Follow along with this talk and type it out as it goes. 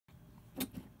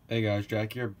Hey guys,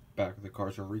 Jack here, back with the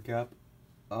Cars Show recap.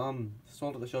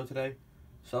 Sold at the show today.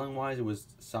 Selling wise, it was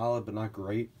solid but not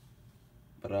great.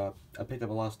 But I picked up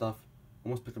a lot of stuff.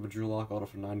 Almost picked up a Drew Lock auto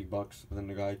for $90, but then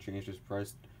the guy changed his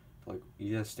price to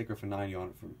he had a sticker for $90 on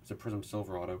it. It's a Prism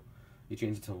Silver auto. He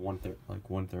changed it to one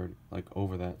third,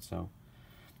 over that. So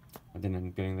I didn't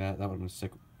end up getting that. That would have been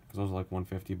sick because those are like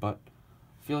 $150. But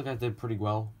I feel like I did pretty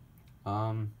well.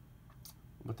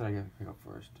 What did I pick up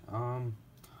first?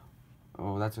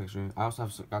 Oh, that's actually. I also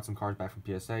got some cards back from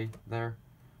PSA there.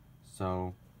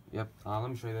 So, yep. Let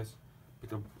me show you this.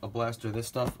 Picked up a blaster of this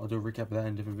stuff. I'll do a recap of that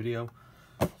in a different video.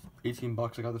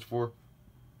 $18 I got this for.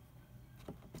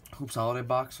 Hoops Holiday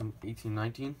box from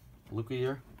 18-19. Luka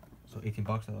year. So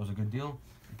 $18. That was a good deal.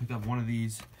 I picked up one of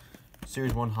these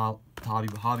Series 1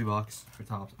 hobby box for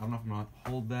Topps. I don't know if I'm going to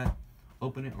hold that,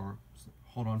 open it, or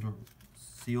hold on to it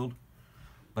sealed.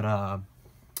 But,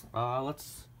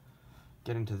 let's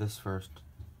get into this first.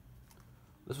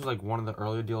 This was like one of the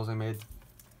earlier deals I made.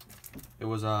 It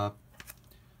was well,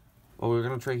 we were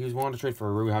gonna trade. He was wanting to trade for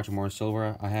a Rui Hachimura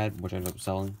silver I had, which I ended up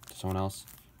selling to someone else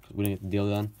because we didn't get the deal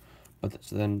done. But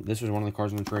so then this was one of the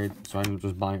cards in the trade, so I ended up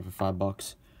just buying it for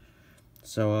 $5.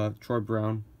 So Troy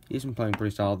Brown, he's been playing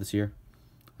pretty solid this year.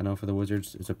 I know for the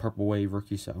Wizards, it's a Purple Wave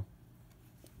rookie, so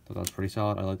thought that was pretty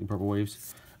solid. I like the Purple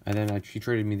Waves. And then she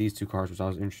traded me these two cards, which I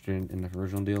was interested in the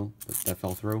original deal, but that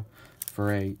fell through,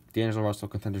 for a D'Angelo Russell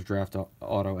Contenders Draft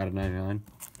auto out of 99.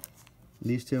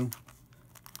 These two.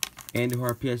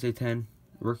 Andujar PSA 10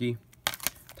 rookie,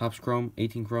 Topps Chrome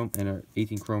 18 Chrome, and a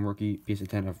 18 Chrome rookie PSA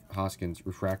 10 of Hoskins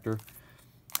refractor.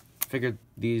 Figured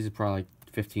these are probably like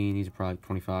 15, these are probably like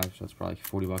 25, so it's probably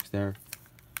like $40 there.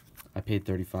 I paid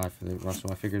 35 for the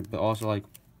Russell. I figured, but also like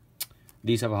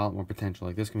these have a lot more potential.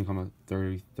 Like this can become a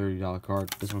 $30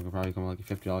 card. This one can probably become like a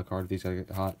 $50 card if these guys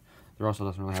get hot. The Russell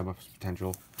doesn't really have much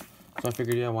potential. So I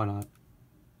figured, yeah, why not?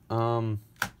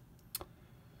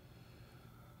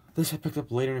 This I picked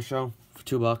up later in the show for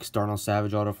 $2. Darnell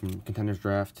Savage auto from Contenders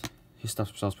Draft. His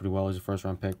stuff sells pretty well. He's a first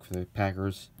round pick for the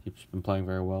Packers. He's been playing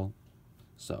very well.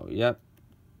 So yep,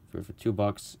 for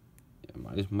 $2,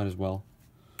 yeah, might as well.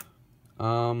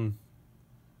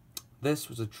 This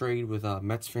was a trade with a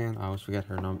Mets fan. I always forget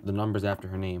the numbers after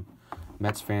her name.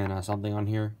 Mets fan something on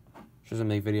here. She doesn't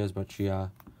make videos, but she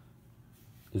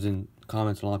was in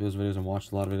comments on a lot of people's videos and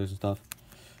watched a lot of videos and stuff.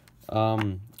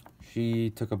 She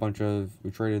took a bunch of.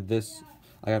 We traded this.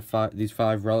 I got these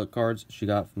 5 relic cards she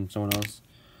got from someone else,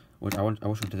 which I wish I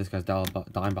went to this guy's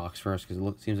dime box first because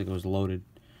it seems like it was loaded.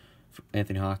 For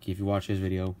Anthony Hockey, if you watch his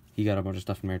video, he got a bunch of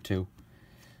stuff from there too.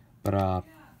 But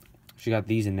she got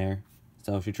these in there.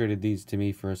 So she traded these to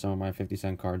me for some of my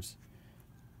 50-cent cards.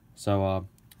 So,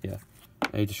 yeah.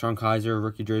 A Deshaun Kaiser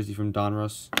rookie jersey from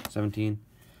Donruss, 17.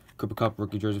 Cooper Kupp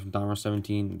rookie jersey from Donruss,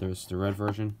 17. There's the red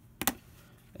version.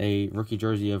 A rookie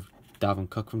jersey of Dalvin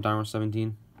Cook from Donruss,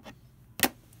 17.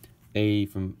 A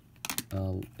from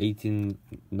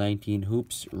 18-19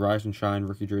 Hoops Rise and Shine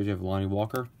rookie jersey of Lonnie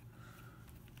Walker.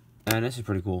 And this is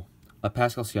pretty cool. A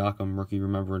Pascal Siakam rookie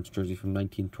remembrance jersey from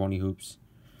 1920 Hoops.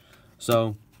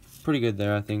 So pretty good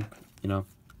there, I think. You know,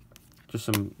 just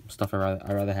some stuff I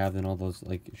rather have than all those.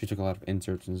 Like she took a lot of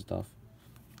inserts and stuff.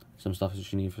 Some stuff that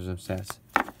she needed for some sets.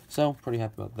 So pretty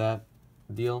happy about that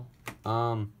deal.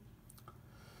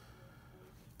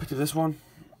 Picked up this one.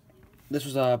 This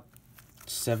was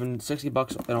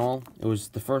 $60 in all. It was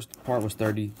the first part was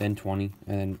 30, then 20,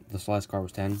 and then this last card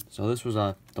was 10. So this was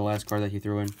the last card that he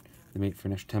threw in. They made for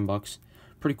an extra $10.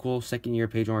 Pretty cool. Second year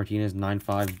Pedro Martinez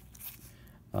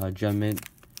 9.5 gem mint.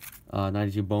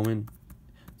 92 Bowman.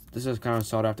 This is kind of a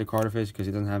sought after card of his because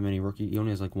he doesn't have many rookie. He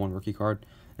only has like one rookie card,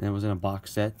 and it was in a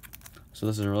box set. So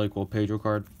this is a really cool Pedro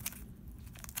card.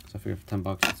 So I figured for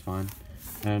 $10 it's fine.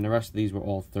 And the rest of these were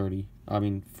all 30. I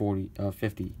mean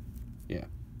 50. Yeah,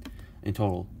 in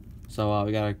total. So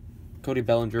we got a Cody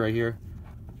Bellinger right here,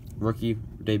 rookie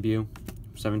debut,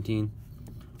 17.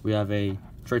 We have a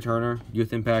Trey Turner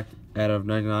Youth Impact out of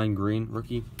 99 green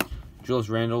rookie. Julius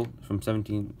Randle from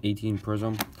 17-18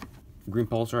 Prism. Green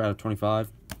Pulsar out of 25.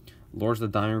 Lords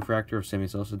of the Diamond Refractor of Sammy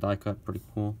Sosa die cut. Pretty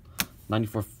cool.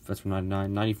 94, that's from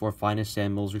 99. 94 Finest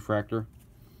Sam Mills Refractor.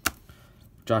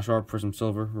 Josh Hart Prism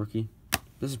Silver rookie.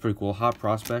 This is pretty cool. Hot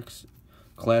Prospects.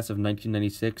 Class of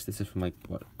 1996. This is from like,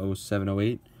 what, 07,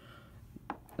 08.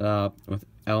 With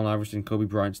Allen Iverson, Kobe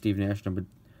Bryant, Steve Nash. Number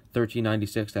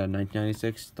 1396 out of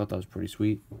 1996. Thought that was pretty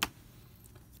sweet.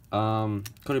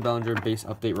 Cody Bellinger base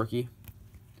update rookie.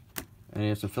 And he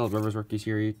has some Phillip Rivers rookies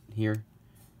here. He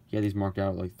had these marked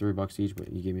out like $3 each, but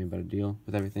he gave me a better deal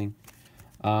with everything.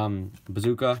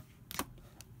 Bazooka,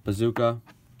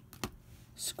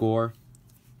 Score.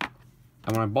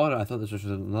 And when I bought it, I thought this was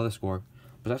another Score.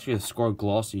 But it's actually a Score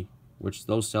Glossy, which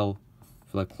those sell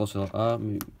for like close to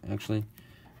maybe, actually.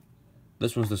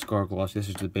 This one's the Score Glossy. This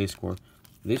is the base score.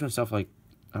 These ones sell for like,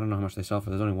 I don't know how much they sell for.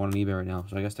 There's only one on eBay right now,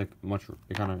 so I guess they're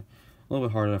kind of a little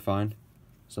bit harder to find.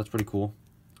 So that's pretty cool.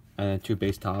 And then 2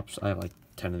 base tops. I have like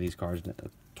 10 of these cards,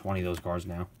 20 of those cards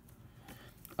now.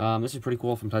 This is pretty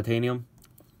cool from Titanium.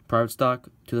 Private stock,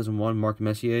 2001, Marc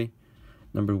Messier.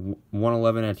 Number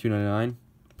 111 at $2.99.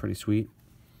 Pretty sweet.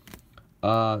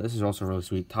 This is also really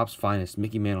sweet. Topps Finest,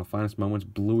 Mickey Mantle, Finest Moments,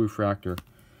 Blue Refractor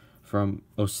from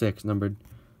 06, numbered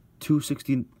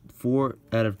 264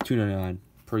 out of 299.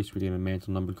 Pretty sweet in a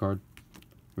Mantle numbered card.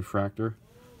 Refractor.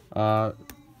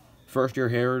 First year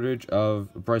heritage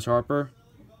of Bryce Harper.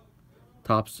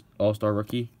 Topps All-Star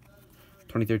Rookie.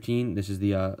 2013. This is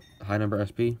the high number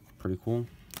SP. Pretty cool.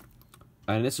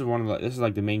 And this is this is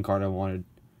like the main card I wanted.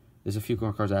 There's a few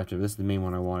more cards after. This is the main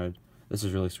one I wanted. This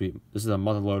is really sweet. This is a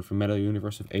mother load from Metal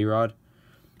Universe of A-Rod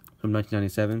from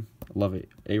 1997. I love it.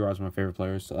 A-Rod's one of my favorite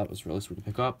players, so that was really sweet to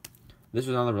pick up. This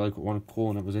was another really cool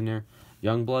one that was in there.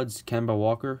 Youngbloods, Kemba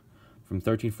Walker from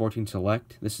 13-14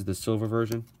 Select. This is the silver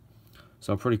version.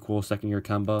 So pretty cool. Second year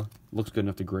Kemba. Looks good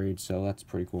enough to grade, so that's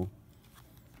pretty cool.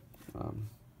 And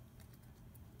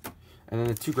then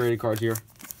the 2 graded cards here.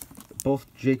 Both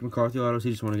Jake McCarthy autos.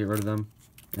 He just wanted to get rid of them.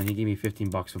 And he gave me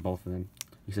 $15 for both of them.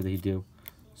 He said that he'd do.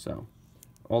 So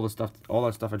all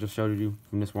that stuff I just showed you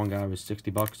from this one guy was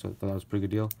 $60, so I thought that was a pretty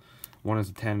good deal. One is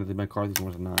a 10 of the McCarthy's, and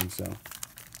one is a 9, so.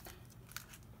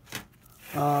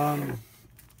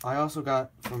 I also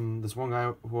got from this one guy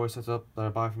who always sets up that I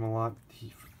buy from a lot.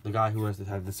 The guy who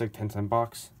had the sick 10-cent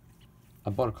box. I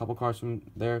bought a couple cards from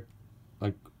there.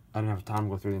 Like, I didn't have time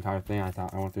to go through the entire thing. I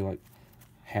thought I went through like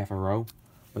half a row.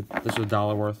 But this was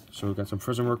 $1 worth. So we got some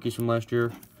Prism rookies from last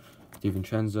year.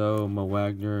 DiVincenzo, Mo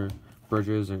Wagner,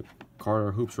 Bridges, a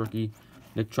Carter Hoops rookie,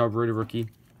 Nick Chubb rated rookie,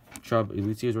 Chubb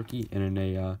Elite Series rookie, and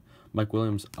then a Mike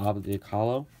Williams Obligate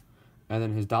Hollow. And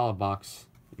then his $1 box,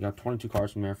 we got 22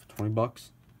 cards from there for $20.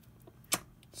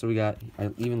 So we got,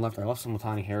 I left some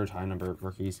Tiny Heritage high number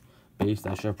rookies base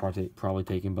that I should have probably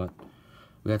taken, but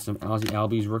we got some Ozzy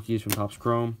Albies rookies from Topps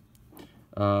Chrome,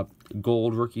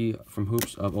 gold rookie from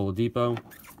Hoops of Oladipo,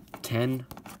 10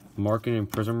 Markin and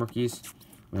Prism rookies.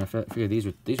 I mean, I figure these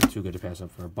are too good to pass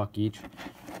up for $1 each.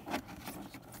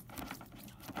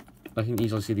 I can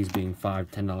easily see these being $5,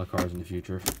 $10 cards in the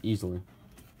future, easily,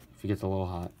 if it gets a little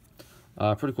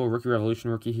hot. Pretty cool Rookie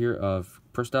Revolution rookie here of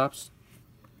Kristaps.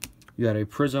 You got a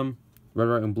Prism, red,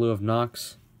 white, and blue of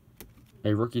Knox,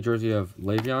 a rookie jersey of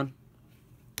Le'Veon,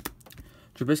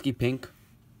 Trubisky pink,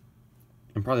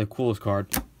 and probably the coolest card,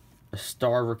 a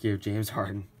star rookie of James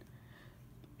Harden.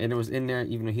 And it was in there,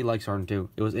 even though he likes Harden too.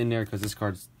 It was in there because this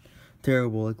card's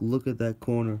terrible. Like, look at that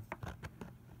corner.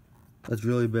 That's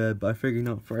really bad. But I figured, you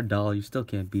know, for $1, you still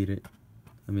can't beat it.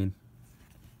 I mean.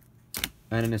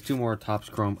 And then there's 2 more Topps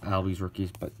Chrome Albies rookies,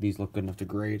 but these look good enough to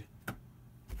grade.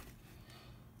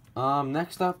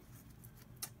 Next up,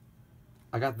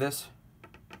 I got this.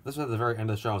 This was at the very end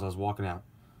of the show as I was walking out.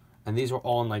 And these were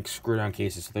all in, like, screw-down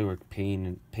cases, so they were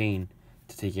pain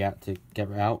to take out, to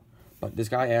get out. But this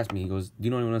guy asked me, he goes, do you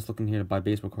know anyone else looking here to buy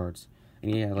baseball cards?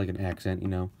 And he had like an accent, you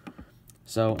know.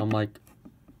 So I'm like,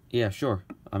 yeah, sure.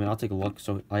 I mean, I'll take a look.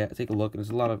 So I take a look, and there's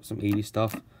a lot of some 80s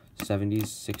stuff, 70s,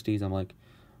 60s. I'm like,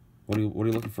 what are you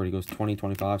looking for? He goes, 20,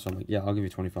 25. So I'm like, yeah, I'll give you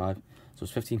 25. So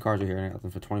it's 15 cards right here, and I got them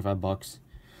for $25.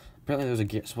 Apparently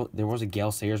there was a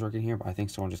Gale Sayers working here, but I think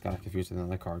someone just got confused with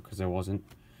another card because there wasn't.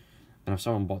 And if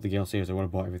someone bought the Gale Sayers, they would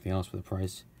have bought everything else for the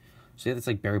price. So yeah, that's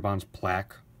like Barry Bonds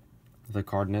plaque. The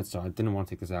card in it, so I didn't want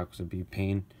to take this out because it'd be a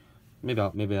pain.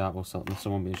 Maybe that will sell.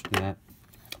 Someone will be interested in that.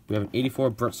 We have an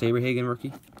 84 Brett Saberhagen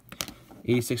rookie,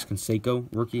 86 Canseco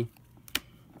rookie,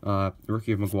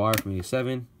 rookie of McGuire from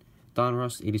 87,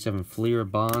 Donruss 87 Fleer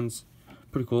Bonds,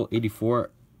 pretty cool. 84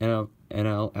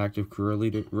 NL active career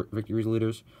leader victories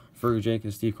leaders, Fergie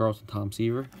Jenkins, Steve Carlson, Tom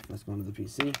Seaver. Let's go into the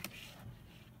PC.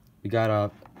 We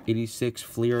got 86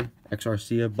 Fleer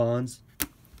XRC Bonds,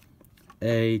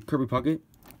 a Kirby Puckett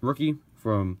rookie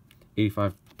from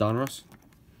 85 Donruss,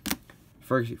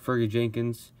 Fergie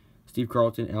Jenkins, Steve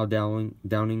Carlton, Al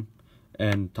Downing,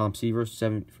 and Tom Seaver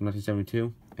from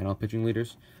 1972, and all pitching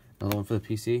leaders. Another one for the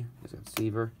PC is that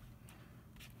Seaver.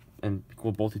 And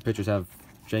cool, both these pitchers have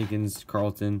Jenkins,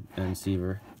 Carlton, and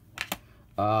Seaver.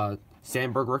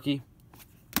 Sandberg rookie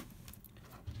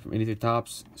from 83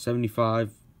 Topps,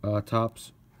 75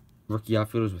 Topps rookie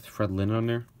outfielders with Fred Lynn on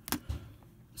there.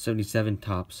 77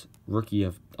 Topps rookie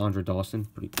of Andre Dawson,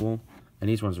 pretty cool. And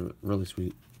these ones are really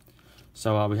sweet.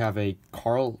 So we have a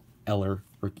Carl Eller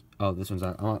rookie. Oh, this one's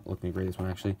I'm not looking great. This one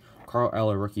actually, Carl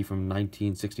Eller rookie from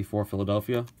 1964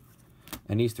 Philadelphia.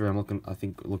 And these three I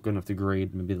think look good enough to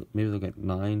grade. Maybe they'll get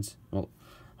 9s. Well,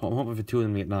 I'm hoping for 2 of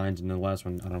them to get 9s, and the last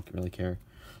one I don't really care.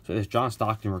 So there's John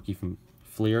Stockton rookie from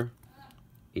Fleer,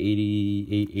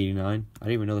 88, 89. I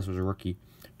didn't even know this was a rookie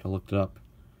until I looked it up.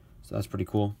 So that's pretty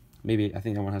cool. Maybe I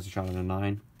think that one has a shot at a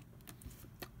 9.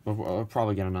 I'll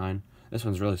probably get a 9. This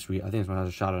one's really sweet. I think this one has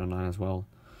a shot at a 9 as well.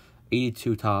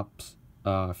 82 tops,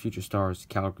 Future Stars,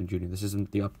 Cal Ripken Jr. This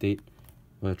isn't the update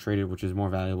with traded, which is more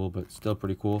valuable, but still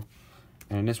pretty cool.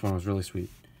 And this one was really sweet.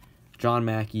 John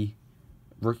Mackey,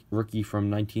 rookie from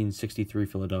 1963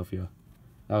 Philadelphia.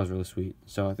 That was really sweet.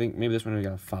 So I think maybe this one we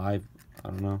got a 5. I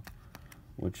don't know.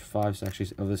 Which 5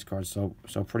 actually of this card, so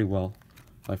pretty well.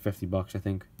 Like $50, I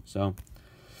think. So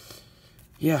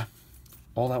yeah,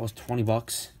 all that was $20,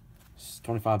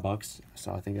 $25.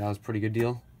 So I think that was a pretty good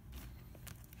deal.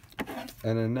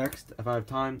 And then next, if I have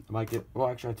time, I might get. Well,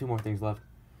 actually, I have 2 more things left.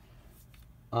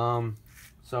 So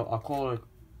I'll call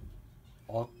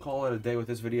it a day with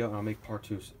this video, and I'll make part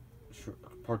 2.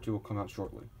 Part 2 will come out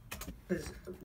shortly.